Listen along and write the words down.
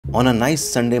On a nice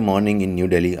Sunday morning in New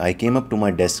Delhi, I came up to my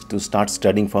desk to start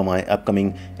studying for my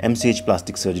upcoming MCH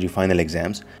plastic surgery final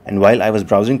exams. And while I was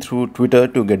browsing through Twitter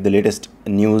to get the latest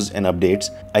news and updates,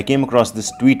 I came across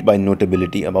this tweet by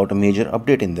Notability about a major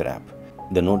update in their app.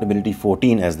 The Notability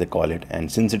 14 as they call it, and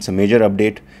since it's a major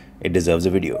update, it deserves a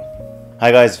video.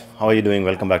 Hi guys, how are you doing?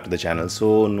 Welcome back to the channel.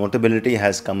 So Notability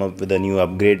has come up with a new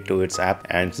upgrade to its app,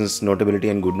 and since Notability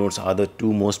and Goodnotes are the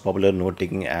two most popular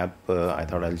note-taking app, I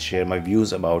thought I'll share my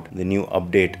views about the new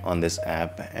update on this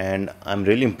app, and I'm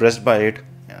really impressed by it.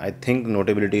 I think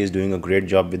Notability is doing a great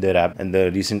job with their app, and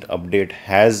the recent update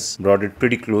has brought it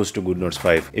pretty close to Goodnotes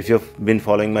 5. If you've been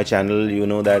following my channel, you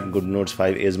know that Goodnotes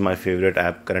 5 is my favorite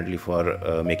app currently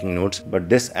for making notes, but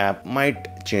this app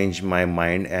might change my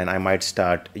mind and I might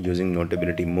start using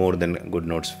Notability more than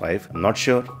Goodnotes 5. I'm not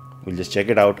sure. We'll just check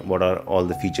it out, what are all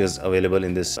the features available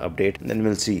in this update, and then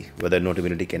we'll see whether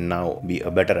Notability can now be a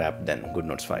better app than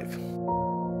Goodnotes 5.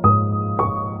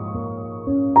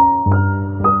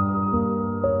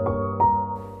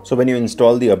 So when you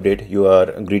install the update, you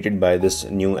are greeted by this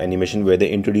new animation where they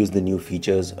introduce the new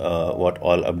features, what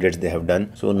all updates they have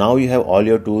done. So now you have all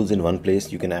your tools in one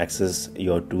place. You can access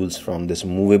your tools from this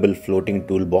movable floating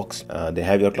toolbox. They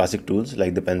have your classic tools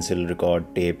like the pencil, record,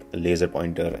 tape, laser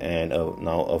pointer, and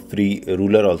now a free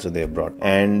ruler also they have brought.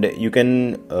 And you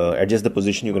can adjust the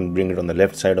position. You can bring it on the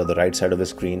left side or the right side of the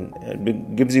screen.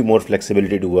 It gives you more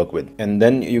flexibility to work with. And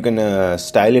then you can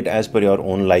style it as per your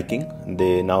own liking.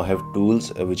 They now have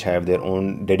tools which have their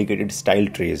own dedicated style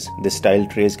trays. The style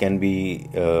trays can be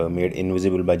made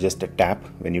invisible by just a tap.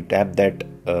 When you tap that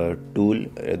tool,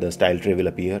 the style tray will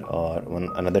appear, or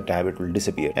another tab it will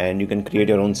disappear, and you can create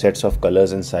your own sets of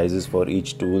colors and sizes for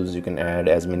each tools. You can add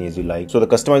as many as you like. So the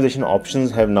customization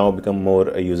options have now become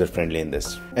more user friendly in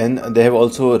this, and they have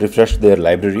also refreshed their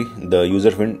library. The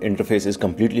user interface is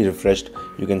completely refreshed.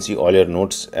 You can see all your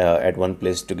notes at one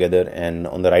place together, and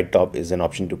on the right top is an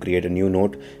option to create a new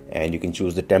note, and you can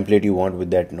choose the template you want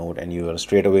with that note, and you are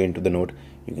straight away into the note.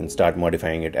 You can start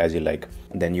modifying it as you like.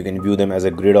 Then you can view them as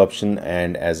a grid option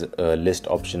and as a list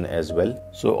option as well.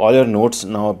 So all your notes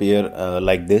now appear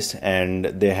like this, and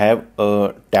they have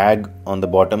a tag on the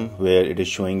bottom where it is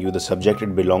showing you the subject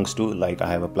it belongs to. Like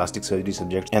I have a plastic surgery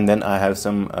subject, and then I have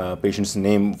some patient's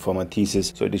name for my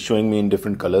thesis, so it is showing me in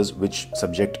different colors which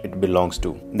subject it belongs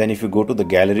to. Then if you go to the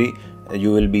gallery,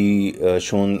 you will be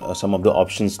shown some of the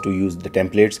options to use the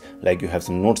templates, like you have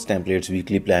some notes templates,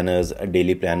 weekly planners,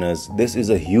 daily planners. This is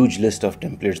a huge list of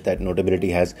templates that Notability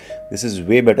has. This is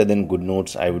way better than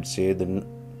Goodnotes, I would say. The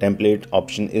template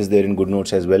option is there in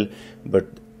Goodnotes as well,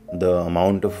 but the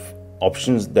amount of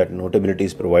options that Notability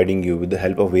is providing you with the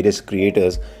help of various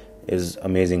creators is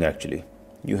amazing actually.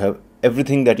 You have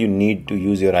everything that you need to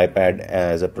use your iPad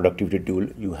as a productivity tool.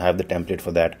 You have the template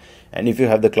for that, and if you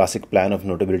have the classic plan of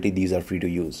Notability, these are free to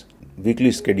use.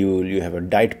 Weekly schedule, you have a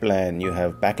diet plan, you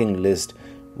have packing list,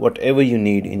 whatever you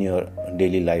need in your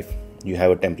daily life, you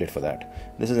have a template for that.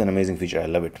 This is an amazing feature. I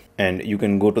love it. And you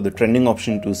can go to the trending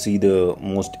option to see the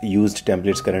most used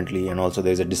templates currently, and also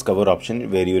there's a discover option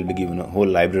where you will be given a whole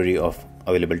library of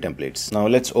available templates. Now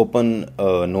let's open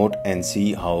a note and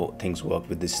see how things work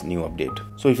with this new update.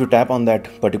 So if you tap on that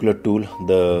particular tool,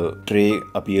 the tray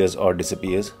appears or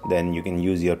disappears. Then you can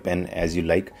use your pen as you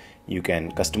like. You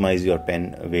can customize your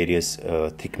pen, various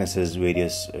thicknesses,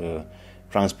 various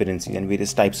transparency, and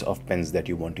various types of pens that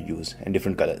you want to use, and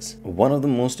different colors. One of the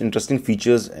most interesting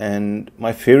features, and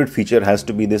my favorite feature, has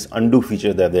to be this undo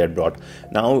feature that they had brought.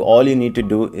 Now all you need to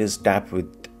do is tap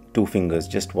with 2 fingers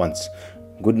just once.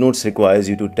 Goodnotes requires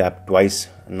you to tap twice.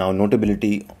 Now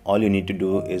Notability, all you need to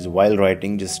do is while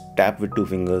writing, just tap with 2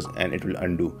 fingers and it will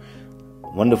undo.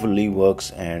 Wonderfully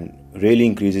works and really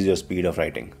increases your speed of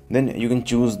writing. Then you can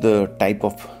choose the type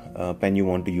of pen you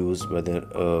want to use,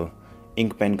 whether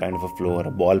ink pen kind of a flow or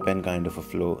a ball pen kind of a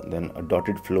flow, then a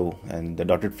dotted flow, and the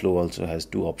dotted flow also has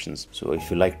 2 options. So if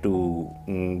you like to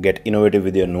get innovative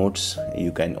with your notes,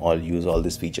 you can use all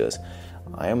these features.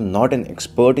 I am not an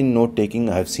expert in note taking.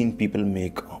 I have seen people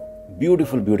make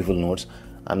beautiful notes.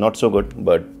 I'm not so good,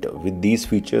 but with these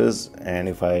features, and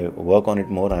if I work on it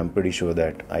more, I'm pretty sure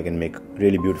that I can make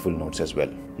really beautiful notes as well.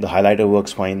 The highlighter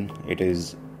works fine. It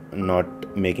is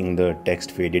not making the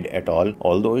text faded at all,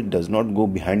 although it does not go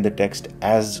behind the text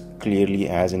as clearly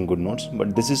as in Goodnotes,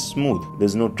 but this is smooth.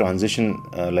 There's no transition,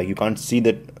 like you can't see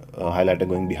that highlighter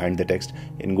going behind the text.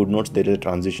 In Goodnotes there is a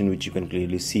transition which you can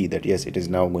clearly see that yes, it is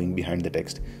now going behind the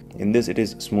text. In this it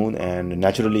is smooth and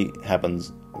naturally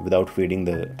happens without fading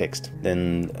the text.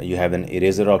 Then you have an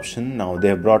eraser option. Now they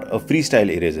have brought a freestyle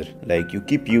eraser. Like you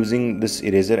keep using this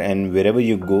eraser and wherever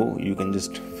you go, you can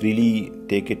just freely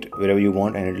take it wherever you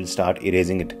want and it will start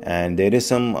erasing it. And there is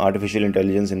some artificial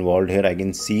intelligence involved here. I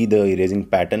can see the erasing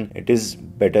pattern. It is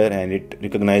better and it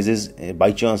recognizes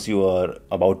by chance you are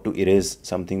about to erase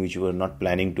something which you were not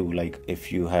planning to, like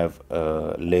if you have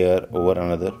a layer over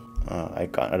another. I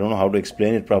don't know how to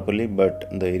explain it properly, but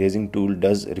the erasing tool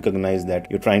does recognize that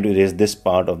you're trying to erase this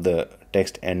part of the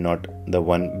text and not the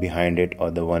one behind it or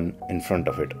the one in front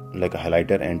of it, like a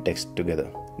highlighter and text together.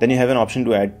 Then you have an option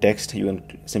to add text. You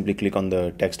can simply click on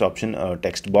the text option. A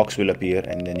text box will appear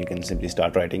and then you can simply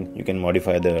start writing. You can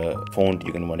modify the font,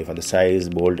 you can modify the size,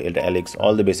 bold, italics,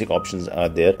 all the basic options are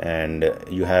there. And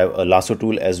you have a lasso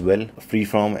tool as well,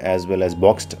 freeform as well as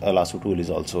boxed. A lasso tool is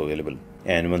also available.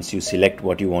 And once you select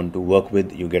what you want to work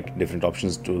with, you get different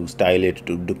options to style it,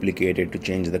 to duplicate it, to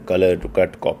change the color, to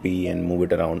cut, copy and move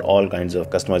it around. All kinds of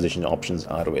customization options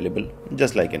are available,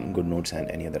 just like in Goodnotes and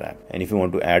any other app. And if you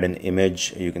want to add an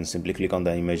image, you can simply click on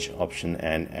the image option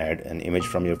and add an image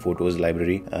from your photos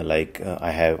library. I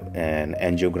have an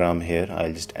angiogram here.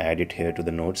 I'll just add it here to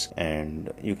the notes,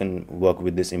 and you can work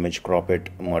with this image, crop it,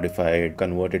 modify it,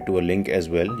 convert it to a link as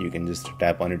well. You can just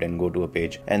tap on it and go to a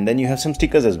page. And then you have some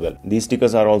stickers as well. These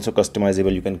stickers are also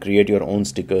customizable. You can create your own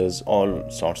stickers. All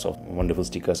sorts of wonderful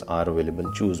stickers are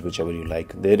available. Choose whichever you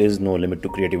like. There is no limit to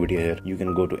creativity here. You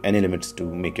can go to any limits to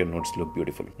make your notes look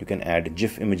beautiful. You can add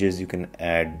GIF images, you can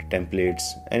add templates,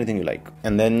 anything you like.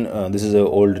 And then this is an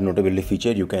old Notability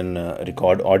feature. You can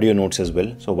record audio notes as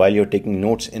well. So while you're taking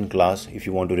notes in class, if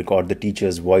you want to record the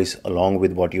teacher's voice along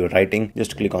with what you're writing,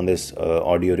 just click on this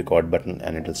audio record button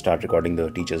and it will start recording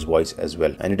the teacher's voice as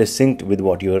well. And it is synced with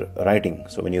what you're writing.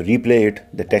 So when you replay it,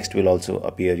 the text will also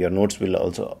appear. Your notes will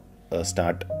also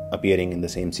start appearing in the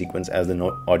same sequence as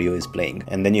the audio is playing.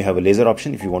 And then you have a laser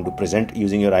option. If you want to present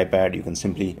using your iPad, you can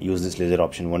simply use this laser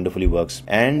option. Wonderfully works.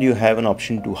 And you have an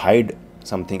option to hide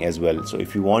something as well. So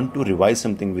if you want to revise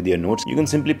something with your notes, you can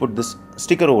simply put this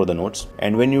sticker over the notes,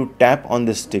 and when you tap on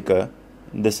this sticker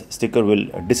will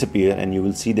disappear and you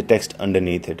will see the text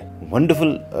underneath it.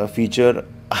 Wonderful feature.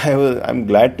 I'm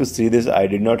glad to see this. I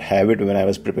did not have it when I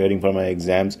was preparing for my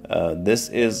exams. This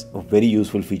is a very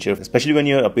useful feature, especially when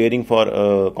you're appearing for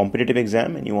a competitive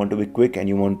exam and you want to be quick and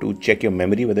you want to check your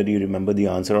memory, whether you remember the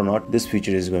answer or not. This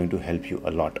feature is going to help you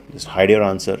a lot. Just hide your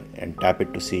answer and tap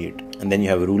it to see it. And then you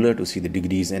have a ruler to see the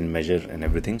degrees and measure and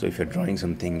everything. So if you're drawing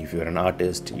something, if you're an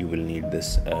artist, you will need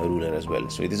this ruler as well.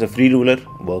 So it is a free ruler,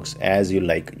 works as you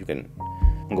like. You can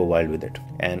go wild with it.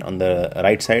 And on the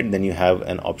right side, then you have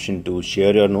an option to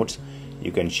share your notes.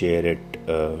 You can share it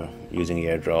using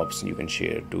airdrops. You can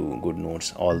share to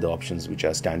Goodnotes, all the options which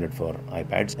are standard for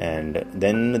iPads. And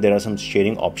then there are some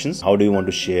sharing options. How do you want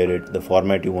to share it, the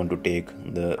format you want to take,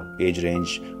 the page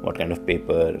range, what kind of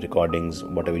paper, recordings,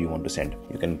 whatever you want to send.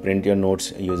 You can print your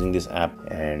notes using this app,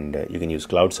 and you can use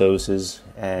cloud services,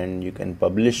 and you can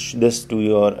publish this to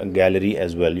your gallery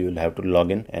as well. You will have to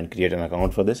log in and create an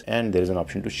account for this. And there is an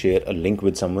option to share a link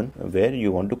with someone where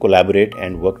you want to collaborate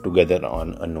and work together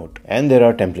on a note. And there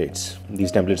are templates.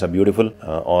 These templates are beautiful,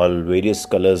 all various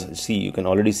colors. See, you can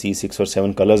already see 6 or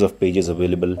 7 colors of pages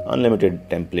available, unlimited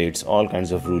templates, all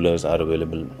kinds of rulers are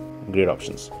available. Great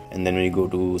options. And then when you go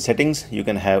to settings, you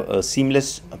can have a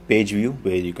seamless page view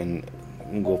where you can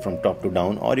go from top to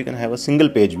down, or you can have a single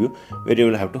page view where you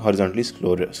will have to horizontally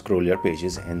scroll your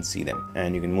pages and see them.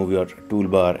 And you can move your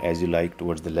toolbar as you like,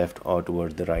 towards the left or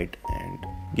towards the right, and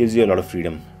gives you a lot of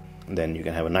freedom. Then you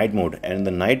can have a night mode, and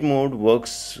the night mode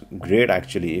works great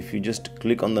actually. If you just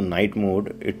click on the night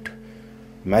mode, it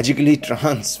magically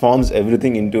transforms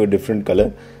everything into a different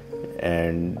color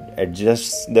and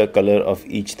adjusts the color of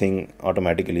each thing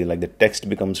automatically. Like the text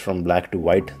becomes from black to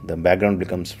white, the background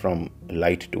becomes from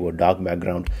light to a dark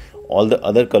background. All the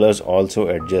other colors also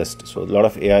adjust. So a lot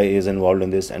of AI is involved in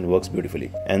this and works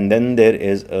beautifully. And then there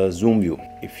is a zoom view.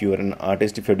 If you are an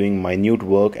artist, if you're doing minute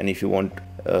work, and if you want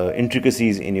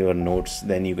intricacies in your notes,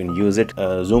 then you can use it.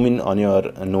 Zoom in on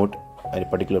your note at a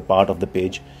particular part of the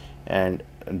page and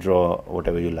draw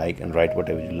whatever you like and write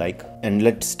whatever you like. And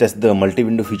let's test the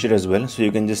multi-window feature as well. So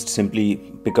you can just simply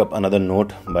pick up another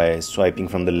note by swiping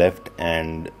from the left,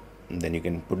 and then you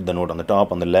can put the note on the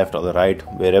top, on the left or the right,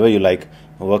 wherever you like.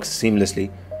 Works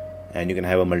seamlessly. And you can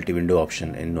have a multi-window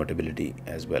option in Notability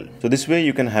as well. So this way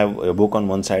you can have a book on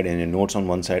one side and your notes on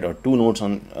one side, or 2 notes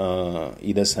on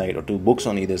either side, or 2 books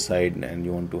on either side, and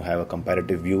you want to have a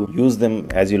comparative view. Use them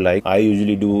as you like. I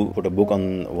usually do put a book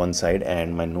on one side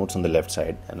and my notes on the left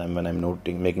side. And when I'm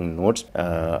making notes,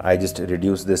 I just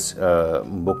reduce this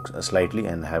book slightly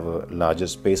and have a larger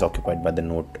space occupied by the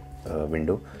note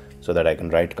window so that I can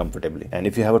write comfortably. And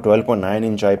if you have a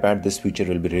 12.9-inch iPad, this feature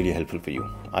will be really helpful for you.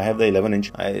 I have the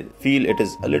 11-inch. I feel it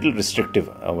is a little restrictive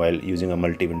while using a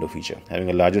multi-window feature.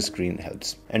 Having a larger screen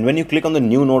helps. And when you click on the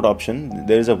new note option,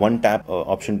 there is a one-tap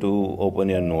option to open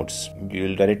your notes. You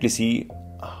will directly see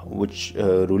which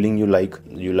ruling you like.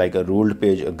 You like a ruled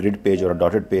page, a grid page, or a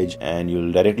dotted page, and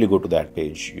you'll directly go to that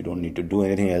page. You don't need to do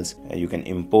anything else. You can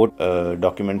import a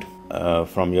document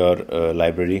from your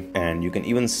library, and you can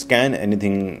even scan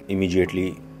anything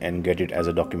immediately and get it as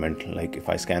a document. Like if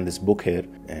I scan this book here,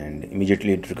 and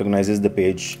immediately it recognizes the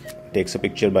page, takes a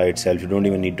picture by itself. You don't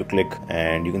even need to click,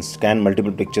 and you can scan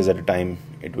multiple pictures at a time.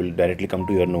 It will directly come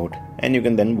to your note, and you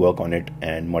can then work on it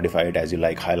and modify it as you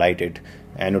like, highlight it,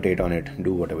 annotate on it,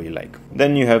 do whatever you like.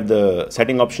 Then you have the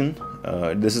setting option.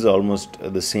 This is almost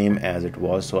the same as it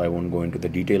was, so I won't go into the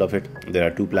detail of it. There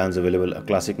are two plans available, a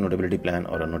classic Notability plan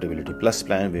or a Notability Plus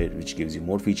plan, which gives you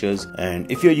more features. And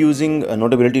if you're using a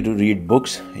Notability to read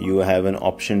books, you have an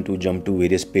option to jump to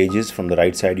various pages. From the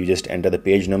right side, you just enter the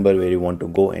page number where you want to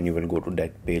go, and you will go to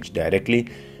that page directly.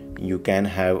 You can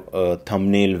have a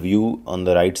thumbnail view on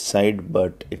the right side,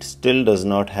 but it still does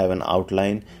not have an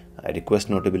outline. I request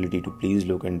Notability to please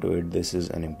look into it. This is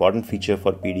an important feature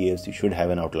for PDFs. You should have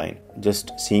an outline.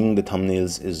 Just seeing the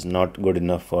thumbnails is not good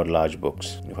enough for large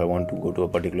books. If I want to go to a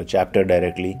particular chapter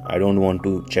directly, I don't want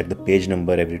to check the page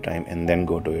number every time and then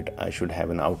go to it. I should have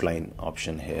an outline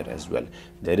option here as well.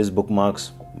 There is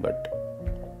bookmarks, but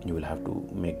you will have to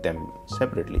make them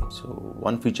separately. So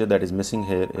one feature that is missing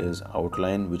here is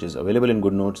outline, which is available in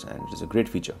Goodnotes, and it is a great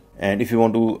feature. And if you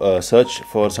want to search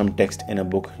for some text in a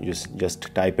book,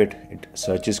 just type it. It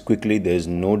searches quickly. There is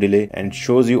no delay, and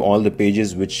shows you all the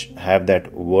pages which have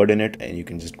that word in it, and you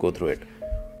can just go through it.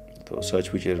 So search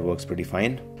feature works pretty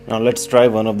fine. Now let's try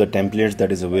one of the templates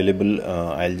that is available.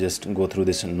 I'll just go through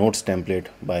this notes template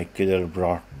by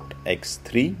Killerbrot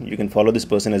X3. You can follow this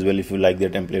person as well if you like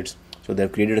their templates. So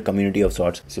they've created a community of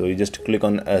sorts. So you just click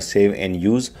on save and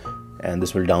use, and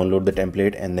this will download the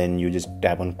template, and then you just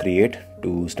tap on create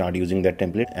to start using that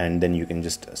template, and then you can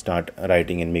just start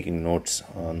writing and making notes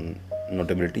on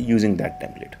Notability using that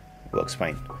template. Works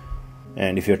fine.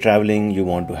 And if you're traveling, you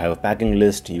want to have a packing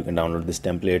list, you can download this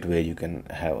template where you can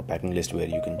have a packing list where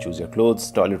you can choose your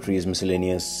clothes, toiletries,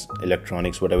 miscellaneous,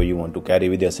 electronics, whatever you want to carry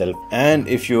with yourself. And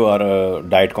if you are a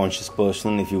diet conscious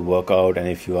person, if you work out, and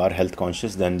if you are health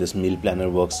conscious, then this meal planner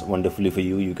works wonderfully for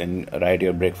you. You can write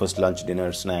your breakfast, lunch,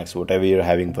 dinner, snacks, whatever you're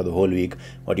having for the whole week,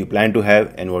 what you plan to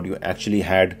have and what you actually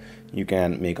had. You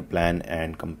can make a plan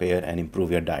and compare and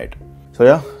improve your diet. So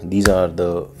yeah, these are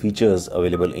the features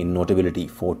available in Notability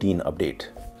 14 update.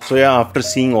 So yeah, after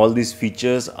seeing all these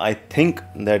features, I think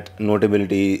that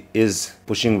Notability is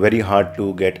pushing very hard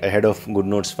to get ahead of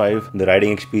Goodnotes 5. The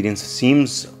writing experience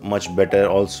seems much better.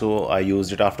 Also, I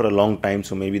used it after a long time,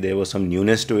 so maybe there was some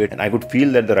newness to it, and I could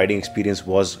feel that the writing experience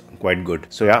was quite good.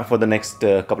 So yeah, for the next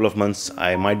couple of months,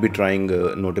 I might be trying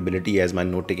Notability as my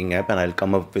note-taking app, and I'll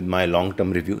come up with my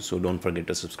long-term review. So don't forget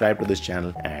to subscribe to this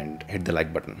channel and hit the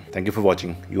like button. Thank you for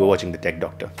watching. You are watching The Tech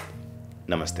Doctor.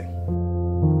 Namaste.